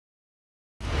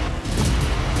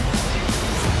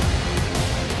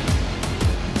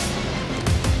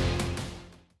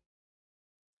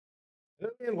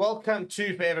And welcome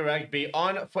to Forever Rugby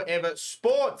on Forever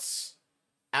Sports.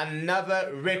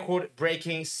 Another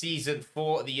record-breaking season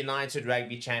for the United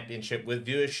Rugby Championship with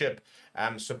viewership,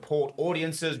 support,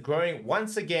 audiences growing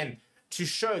once again to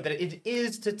show that it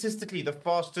is statistically the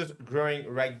fastest growing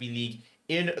rugby league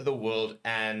in the world,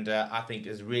 and I think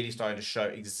is really starting to show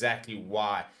exactly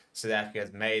why South Africa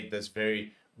has made this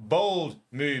very bold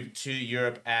move to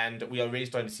Europe, and we are really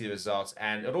starting to see the results.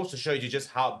 And it also shows you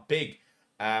just how big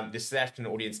the South African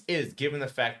audience is, given the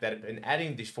fact that in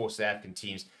adding these 4 South African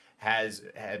teams has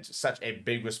had such a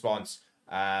big response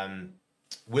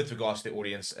with regards to the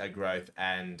audience growth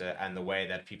and the way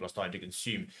that people are starting to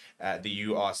consume the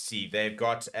URC. They've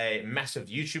got a massive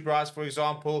YouTube rise, for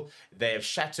example. They have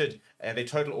shattered their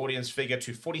total audience figure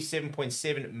to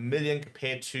 47.7 million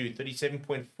compared to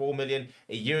 37.4 million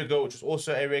a year ago, which was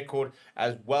also a record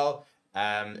as well.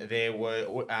 There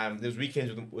was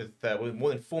weekends with more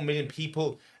than 4 million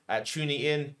people tuning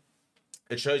in.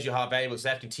 It shows you how valuable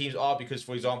South African teams are because,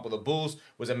 for example, the Bulls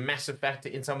was a massive factor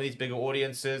in some of these bigger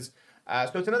audiences.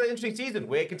 So it's another interesting season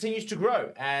where it continues to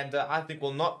grow, and I think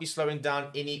will not be slowing down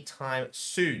anytime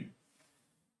soon.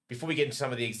 Before we get into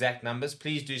some of the exact numbers,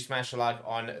 please do smash a like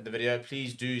on the video.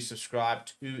 Please do subscribe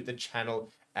to the channel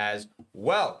as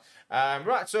well.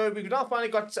 Right, so we've now finally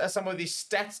got some of these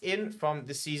stats in from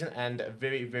this season, and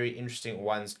very, very interesting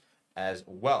ones as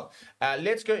well.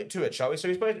 Let's go to it, shall we? So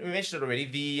we mentioned it already.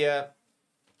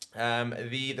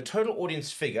 The total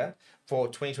audience figure for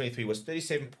 2023 was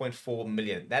 37.4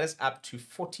 million. That is up to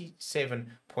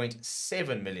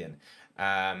 47.7 million,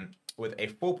 with a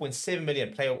 4.7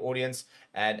 million player audience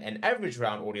and an average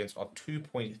round audience of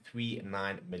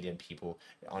 2.39 million people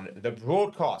on the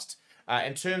broadcast.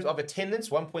 In terms of attendance,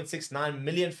 1.69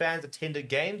 million fans attended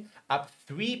game, up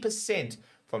 3%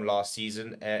 from last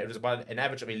season. It was about an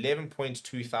average of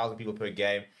 11.2 thousand people per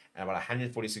game, and about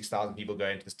 146,000 people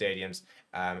going to the stadiums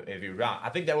every round. I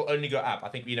think that will only go up. I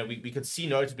think, you know, we could see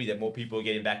notably that more people are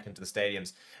getting back into the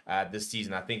stadiums this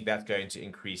season. I think that's going to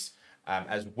increase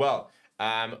as well.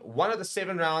 One of the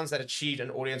 7 rounds that achieved an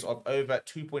audience of over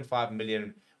 2.5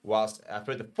 million, whilst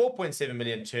further 4.7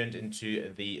 million turned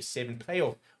into the 7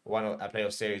 playoff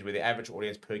series, where the average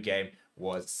audience per game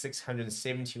was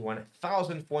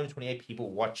 671,428 people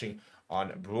watching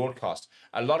on broadcast.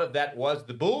 A lot of that was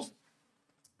the Bulls.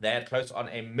 They had close on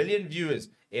 1 million viewers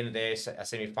in their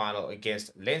semi-final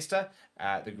against Leinster.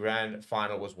 The grand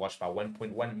final was watched by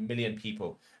 1.1 million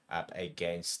people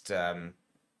against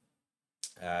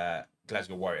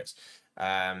Glasgow Warriors.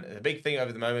 The big thing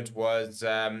over the moment was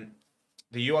the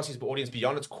URC's audience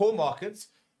beyond its core markets,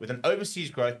 with an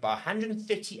overseas growth by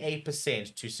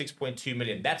 138% to 6.2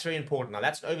 million. That's very important. Now,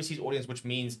 that's an overseas audience, which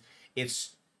means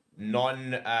it's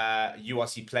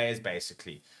non-URC players,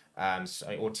 basically.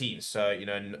 Or teams, so, you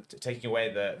know, taking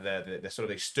away the sort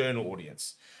of external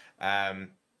audience.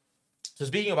 So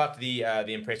speaking about the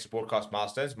impressive broadcast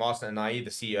milestones, Marston Anayi, the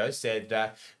CEO, said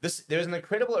there is an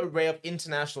incredible array of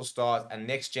international stars and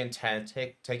next-gen talent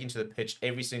taking to the pitch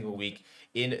every single week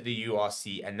in the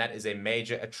URC, and that is a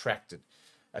major attraction.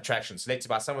 Selected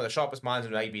by some of the sharpest minds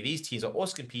in rugby, these teams are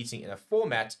also competing in a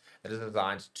format that is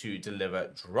designed to deliver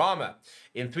drama.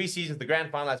 In 3 seasons, the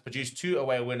grand final has produced 2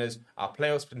 away winners. Our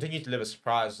playoffs continue to deliver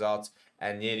surprise results,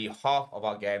 and nearly half of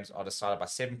our games are decided by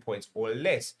 7 points or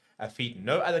less, a feat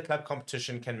no other club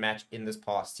competition can match in this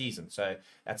past season. So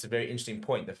that's a very interesting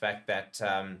point, the fact that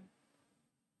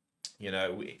you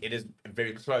know, it is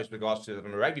very close with regards to,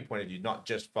 from a rugby point of view, not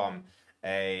just from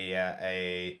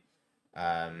an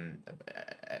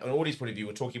audience point of view.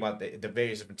 We're talking about the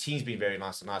various different teams being very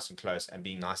nice and close, and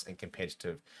being nice and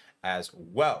competitive as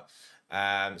well.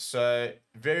 So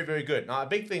very, very good. Now, a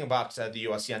big thing about the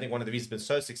URC, I think one of the reasons it's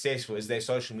been so successful, is their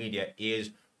social media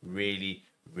is really,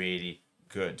 really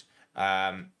good.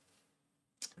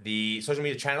 The social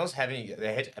media channels they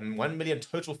hit 1 million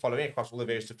total following across all the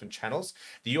various different channels.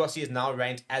 The URC is now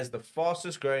ranked as the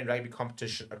fastest growing rugby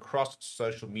competition across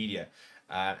social media,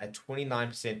 a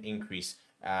 29% increase,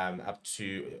 up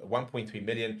to 1.3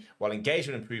 million, while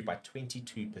engagement improved by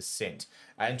 22%.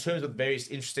 In terms of various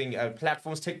interesting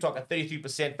platforms, TikTok at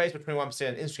 33%, Facebook 21%,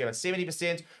 and Instagram at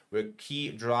 70% were key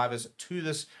drivers to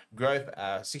this growth.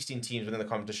 16 teams within the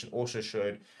competition also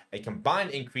showed a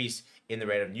combined increase in the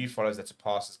rate of new followers that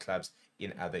surpasses clubs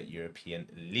in other European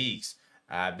leagues.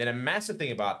 Then a massive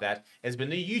thing about that has been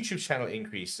the YouTube channel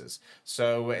increases.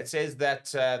 So it says that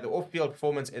the off-field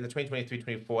performance in the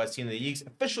 2023-24 has seen the league's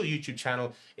official YouTube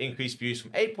channel increase views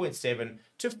from 8.7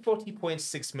 to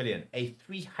 40.6 million, a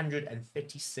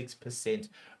 356%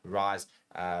 rise,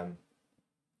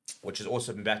 which has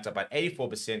also been backed up by an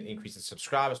 84% increase in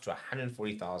subscribers to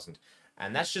 140,000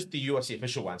 And that's just the URC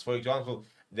official ones. For example,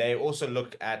 they also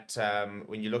look at,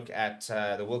 when you look at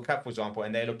the World Cup, for example,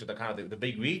 and they looked at the kind of the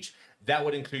big reach, that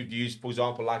would include views, for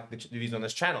example, like the views on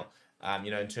this channel,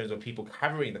 you know, in terms of people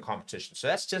covering the competition. So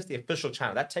that's just the official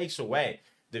channel. That takes away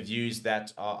the views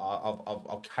that are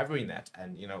of covering that.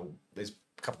 And, you know, there's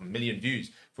a couple of million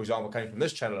views, for example, coming from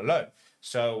this channel alone.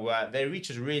 So their reach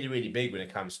is really, really big when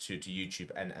it comes to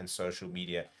YouTube and social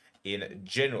media in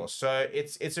general. So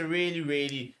it's a really,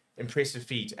 really impressive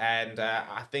feat. And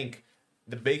I think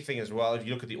the big thing as well, if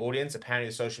you look at the audience, apparently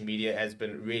the social media has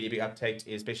been really big uptake,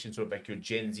 especially in sort of like your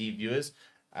Gen Z viewers.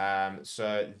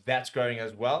 So that's growing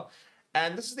as well.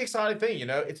 And this is the exciting thing, you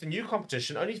know, it's a new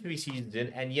competition, only 3 seasons in,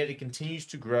 and yet it continues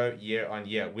to grow year on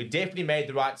year. We definitely made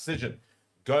the right decision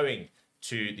going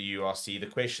to the URC. The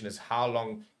question is, how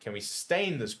long can we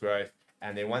sustain this growth?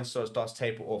 And then once it starts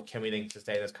taper off, can we then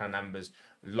sustain those kind of numbers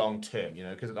long term? You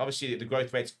know, because obviously the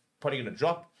growth rate's probably going to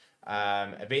drop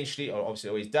eventually, or obviously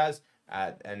it always does.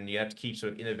 And you have to keep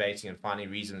sort of innovating and finding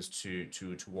reasons to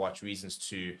watch, reasons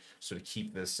to sort of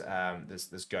keep this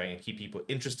this going and keep people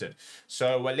interested.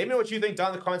 So let me know what you think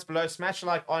down in the comments below. Smash a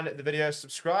like on the video,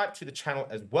 subscribe to the channel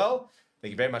as well.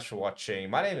 Thank you very much for watching.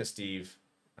 My name is Steve.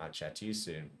 I'll chat to you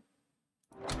soon.